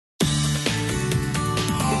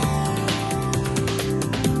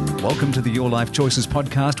Welcome to the Your Life Choices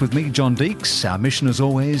podcast with me, John Deeks. Our mission, as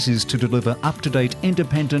always, is to deliver up-to-date,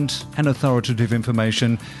 independent and authoritative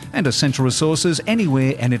information and essential resources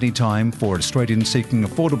anywhere and anytime for Australians seeking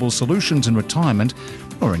affordable solutions in retirement,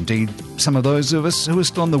 or indeed some of those of us who are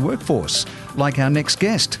still in the workforce, like our next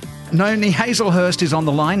guest. Noni Hazlehurst is on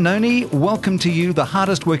the line. Noni, welcome to you, the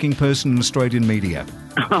hardest working person in Australian media.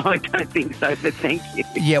 Oh, I don't think so, but thank you.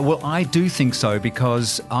 Yeah, well, I do think so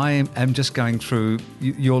because I am just going through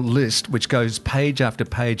your list, which goes page after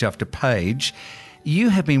page after page. You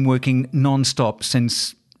have been working non-stop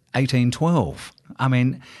since 1812. I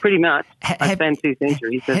mean... Pretty much. I spent 2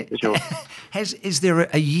 centuries, that's for sure. Is there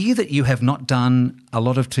a year that you have not done a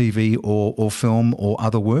lot of TV or film or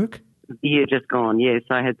other work? The year just gone, yes.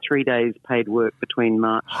 I had 3 days paid work between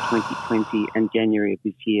March 2020 and January of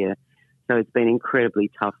this year. So it's been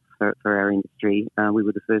incredibly tough for our industry. We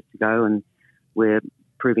were the first to go and we're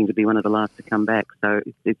proving to be one of the last to come back. So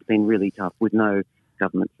it's been really tough with no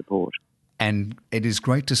government support. And it is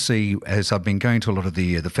great to see, as I've been going to a lot of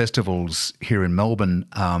the festivals here in Melbourne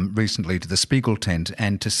recently, to the Spiegel tent,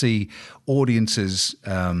 and to see audiences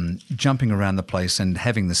jumping around the place and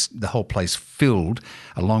having the whole place filled,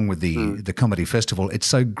 along with the comedy festival. It's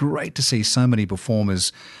so great to see so many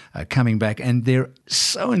performers coming back, and they're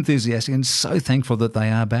so enthusiastic and so thankful that they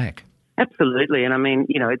are back. Absolutely. And I mean,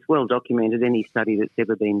 it's well documented. Any study that's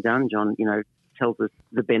ever been done, John, tells us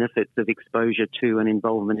the benefits of exposure to and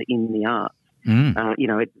involvement in the arts.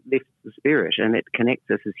 It lifts the spirit and it connects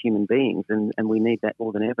us as human beings, and we need that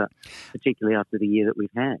more than ever, particularly after the year that we've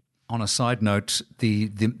had. On a side note, the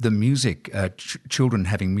music, children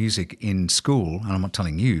having music in school, and I'm not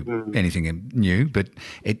telling you anything new, but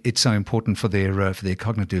it's so important for their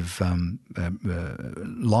cognitive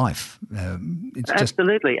life.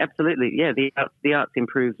 Absolutely. Yeah, the arts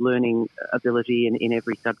improve learning ability in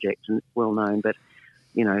every subject, and it's well known. But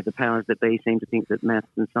the powers that be seem to think that maths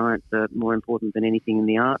and science are more important than anything in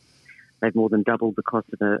the arts. They've more than doubled the cost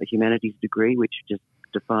of a humanities degree, which just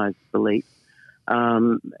defies belief.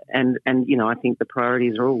 I think the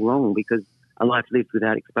priorities are all wrong, because a life lived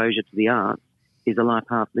without exposure to the arts is a life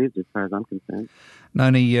half lived, as far as I'm concerned.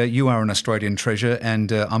 Noni, you are an Australian treasure,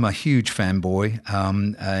 and I'm a huge fanboy,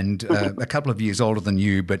 and a couple of years older than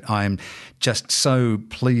you, but I'm just so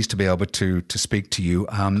pleased to be able to speak to you.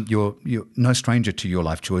 You're no stranger to Your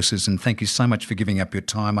Life Choices, and thank you so much for giving up your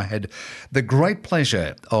time. I had the great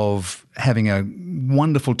pleasure of having a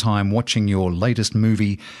wonderful time watching your latest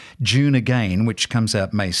movie, June Again, which comes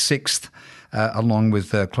out May 6th. Along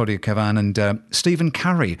with Claudia Cavan and Stephen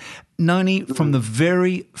Curry. Noni, from the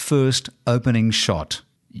very first opening shot,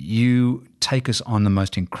 you take us on the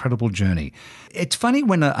most incredible journey. It's funny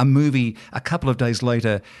when a movie, a couple of days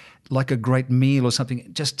later, like a great meal or something,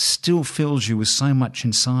 it just still fills you with so much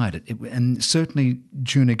inside. And certainly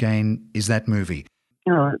June Again is that movie.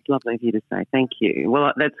 Oh, it's lovely of you to say. Thank you.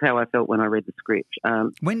 Well, that's how I felt when I read the script.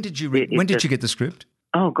 When did you get the script?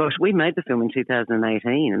 Oh, gosh, we made the film in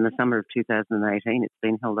 2018, in the summer of 2018. It's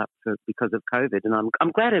been held up because of COVID, and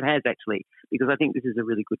I'm glad it has, actually, because I think this is a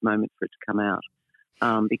really good moment for it to come out,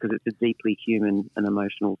 because it's a deeply human and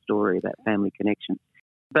emotional story about family connection.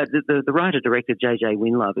 But the writer-director, J.J.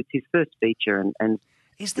 Winlove, it's his first feature, and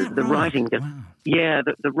is that the right? writing just, wow. Yeah,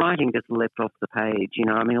 the writing just leapt off the page.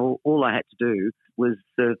 I mean, all I had to do was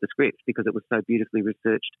serve the script, because it was so beautifully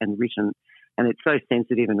researched and written, and it's so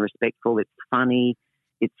sensitive and respectful. It's funny.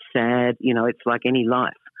 It's sad, it's like any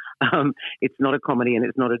life. It's not a comedy and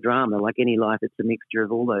it's not a drama. Like any life, it's a mixture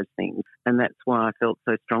of all those things. And that's why I felt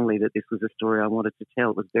so strongly that this was a story I wanted to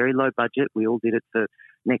tell. It was very low budget. We all did it for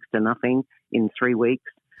next to nothing in 3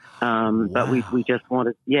 weeks. Wow. But we just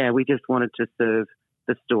wanted to serve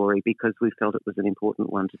the story, because we felt it was an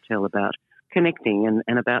important one to tell about connecting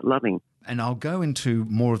and about loving. And I'll go into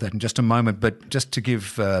more of that in just a moment, but just to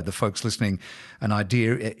give the folks listening an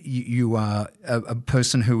idea, you are a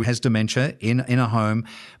person who has dementia in a home,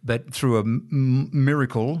 but through a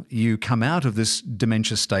miracle, you come out of this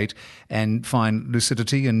dementia state and find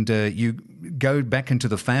lucidity, and you go back into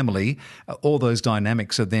the family. All those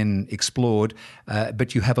dynamics are then explored,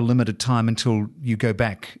 but you have a limited time until you go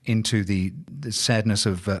back into the sadness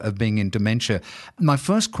of being in dementia. My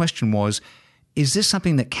first question was, is this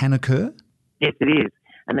something that can occur? Yes, it is.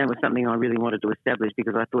 And that was something I really wanted to establish,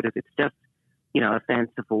 because I thought if it's just, a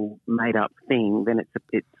fanciful, made-up thing, then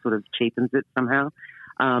it sort of cheapens it somehow.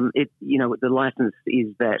 The license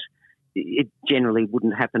is that it generally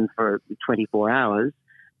wouldn't happen for 24 hours,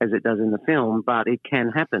 as it does in the film, but it can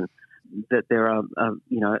happen, that there are,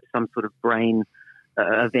 some sort of brain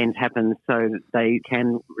event happens so they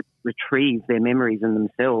can retrieve their memories and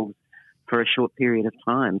themselves for a short period of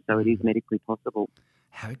time. So it is medically possible.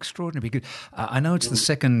 How extraordinarily good. I know it's the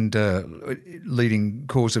second leading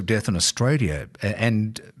cause of death in Australia,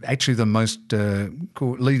 and actually the most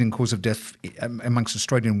leading cause of death amongst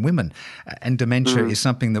Australian women. And dementia is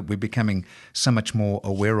something that we're becoming so much more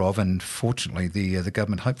aware of, and fortunately the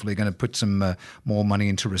government hopefully are going to put some more money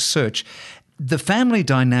into research. The family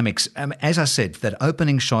dynamics, as I said, that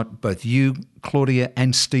opening shot, both you, Claudia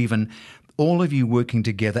and Stephen, all of you working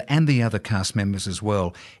together, and the other cast members as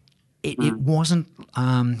well, it wasn't,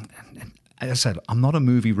 as I said, I'm not a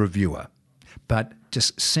movie reviewer, but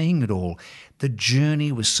just seeing it all, the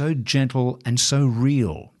journey was so gentle and so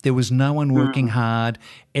real. There was no one working hard.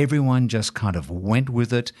 Everyone just kind of went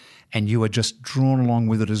with it, and you were just drawn along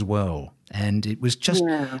with it as well. And it was just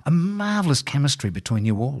a marvellous chemistry between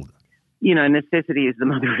you all. You know, necessity is the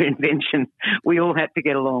mother of invention. We all had to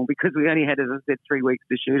get along because we only had, as I said, 3 weeks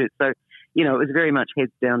to shoot it. So, you know, it was very much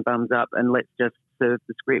heads down, bums up, and let's just serve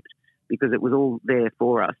the script, because it was all there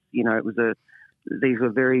for us. You know, these were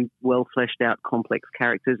very well fleshed out, complex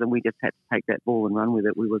characters, and we just had to take that ball and run with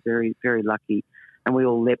it. We were very, very lucky, and we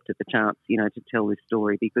all leapt at the chance, you know, to tell this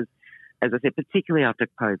story because, as I said, particularly after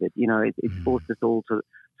COVID, you know, it forced us all to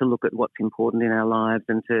look at what's important in our lives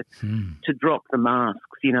and to drop the masks,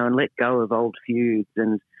 you know, and let go of old feuds.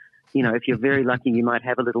 And, you know, if you're very lucky, you might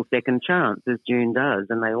have a little second chance, as June does,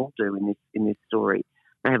 and they all do in this story.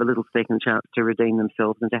 They have a little second chance to redeem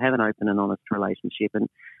themselves and to have an open and honest relationship,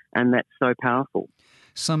 and that's so powerful.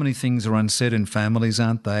 So many things are unsaid in families,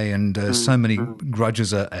 aren't they? And so many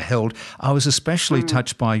grudges are held. I was especially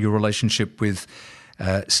touched by your relationship with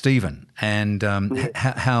Stephen and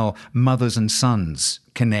how mothers and sons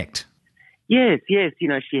connect. Yes. You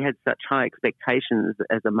know, she had such high expectations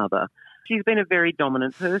as a mother. She's been a very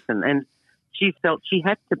dominant person, and she felt she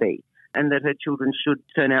had to be, and that her children should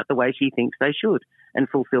turn out the way she thinks they should and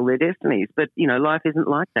fulfill their destinies. But, you know, life isn't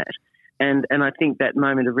like that. And I think that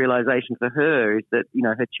moment of realisation for her is that, you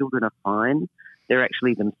know, her children are fine. They're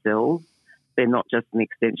actually themselves. They're not just an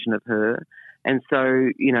extension of her. And so,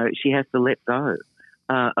 you know, she has to let go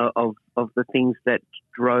of the things that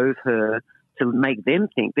drove her to make them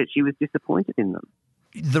think that she was disappointed in them.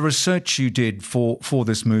 The research you did for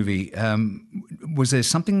this movie, was there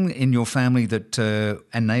something in your family that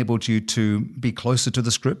enabled you to be closer to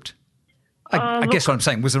the script? I guess what I'm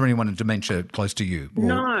saying, was there anyone in dementia close to you?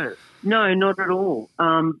 Or? No, not at all.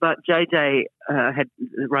 But JJ,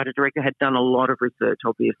 the writer-director, had done a lot of research,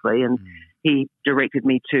 obviously, and he directed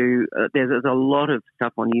me to, there's a lot of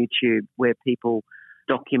stuff on YouTube where people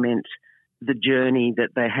document the journey that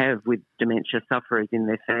they have with dementia sufferers in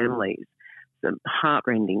their families, some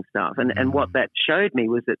heartrending stuff. And what that showed me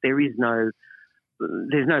was that there's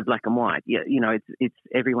no black and white. You know, it's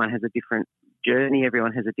everyone has a different journey,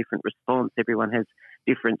 everyone has a different response, everyone has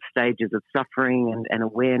different stages of suffering and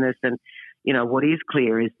awareness. And, you know, what is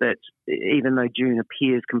clear is that even though June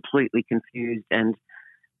appears completely confused and,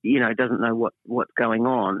 you know, doesn't know what's going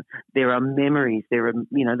on, there are memories, there are,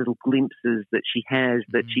 you know, little glimpses that she has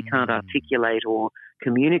that she can't articulate or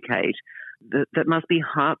communicate that must be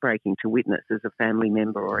heartbreaking to witness as a family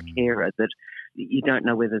member or a carer, that you don't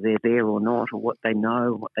know whether they're there or not, or what they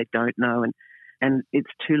know, what they don't know. And it's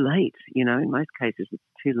too late, you know, in most cases it's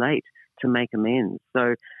too late to make amends.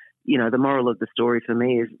 So, you know, the moral of the story for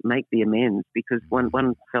me is make the amends, because one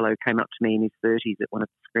fellow came up to me in his 30s at one of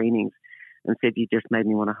the screenings and said, "You just made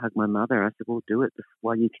me want to hug my mother." I said, "Well, do it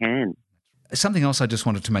while you can." Something else I just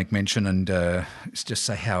wanted to make mention and just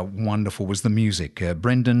say how wonderful was the music.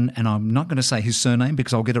 Brendan, and I'm not going to say his surname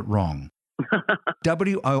because I'll get it wrong.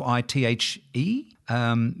 Withe?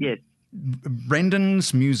 Yes.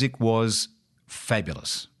 Brendan's music was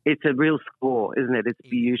fabulous. It's a real score, isn't it? It's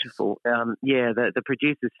beautiful. The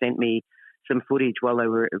producers sent me some footage while they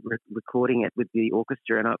were recording it with the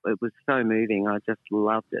orchestra, and it was so moving. I just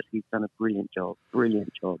loved it. He's done a brilliant job.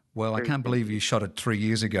 Well, I can't believe you shot it 3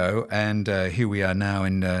 years ago, and here we are now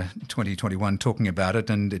in 2021 talking about it,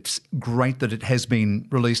 and it's great that it has been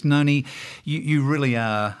released. Noni, you really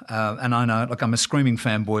are, and I know, look, I'm a screaming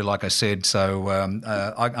fanboy, like I said, so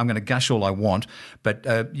I'm going to gush all I want, but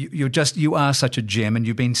you are such a gem, and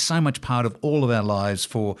you've been so much part of all of our lives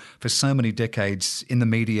for so many decades in the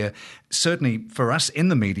media. Certainly for us in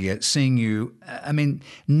the media, seeing you, I mean,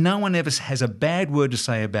 no one ever has a bad word to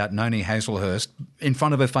say about Noni Hazlehurst in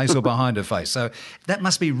front of her face or behind her face. So that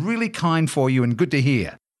must be really kind for you and good to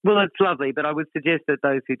hear. Well, it's lovely, but I would suggest that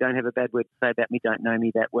those who don't have a bad word to say about me don't know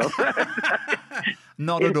me that well.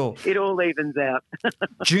 Not at all. It all evens out.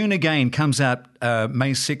 June Again comes out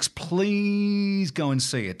May 6th. Please go and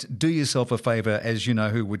see it. Do yourself a favour, as you know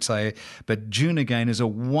who would say. But June Again is a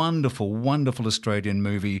wonderful, wonderful Australian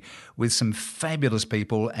movie with some fabulous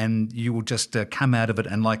people, and you will just come out of it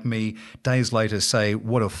and, like me, days later say,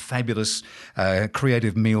 what a fabulous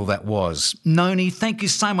creative meal that was. Noni, thank you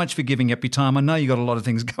so much for giving up your time. I know you got a lot of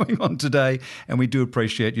things going on today, and we do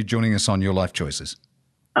appreciate you joining us on Your Life Choices.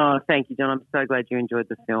 Oh, thank you, John. I'm so glad you enjoyed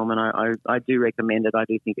the film, and I do recommend it. I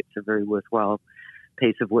do think it's a very worthwhile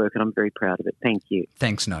piece of work, and I'm very proud of it. Thank you.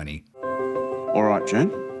 Thanks, Noni. All right, June.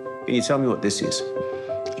 Can you tell me what this is?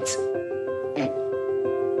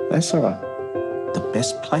 That's all right. The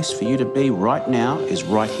best place for you to be right now is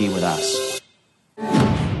right here with us.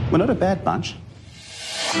 We're not a bad bunch.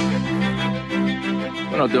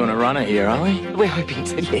 We're not doing a runner here, are we? We're hoping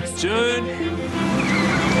to, yes. June!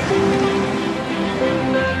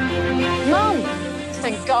 Mum!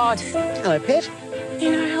 Thank God. Hello, Pet.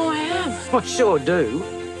 You know who I am. I sure do.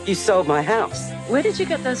 You sold my house. Where did you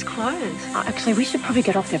get those clothes? Actually, we should probably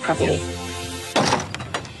get off their property.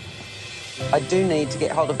 I do need to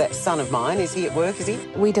get hold of that son of mine. Is he at work, is he?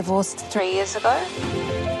 We divorced 3 years ago.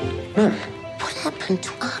 Mum, what happened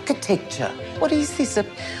to architecture? What is this, a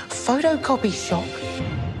photocopy shop?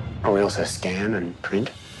 Oh, we also scan and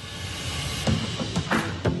print.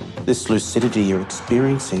 This lucidity you're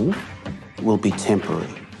experiencing will be temporary.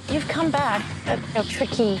 You've come back at your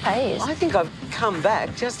tricky phase. I think I've come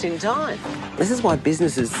back just in time. This is why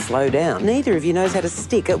businesses slow down. Neither of you knows how to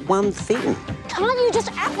stick at one thing. Can't you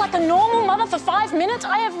just act like a normal mother for 5 minutes?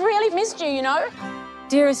 I have really missed you, you know?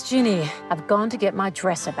 Dearest Ginny, I've gone to get my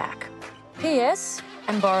dresser back. P.S.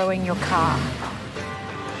 I'm borrowing your car.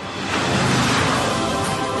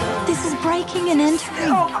 This is breaking and entering.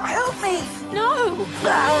 Oh, help me! No!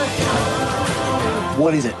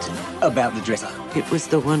 What is it about the dresser? It was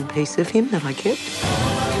the one piece of him that I kept.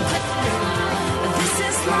 This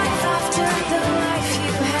is life after the life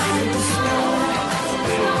you had before.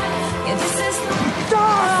 Yeah, this is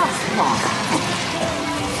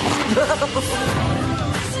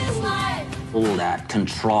All that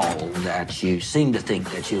control that you seem to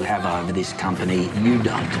think that you have over this company, you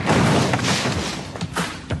don't.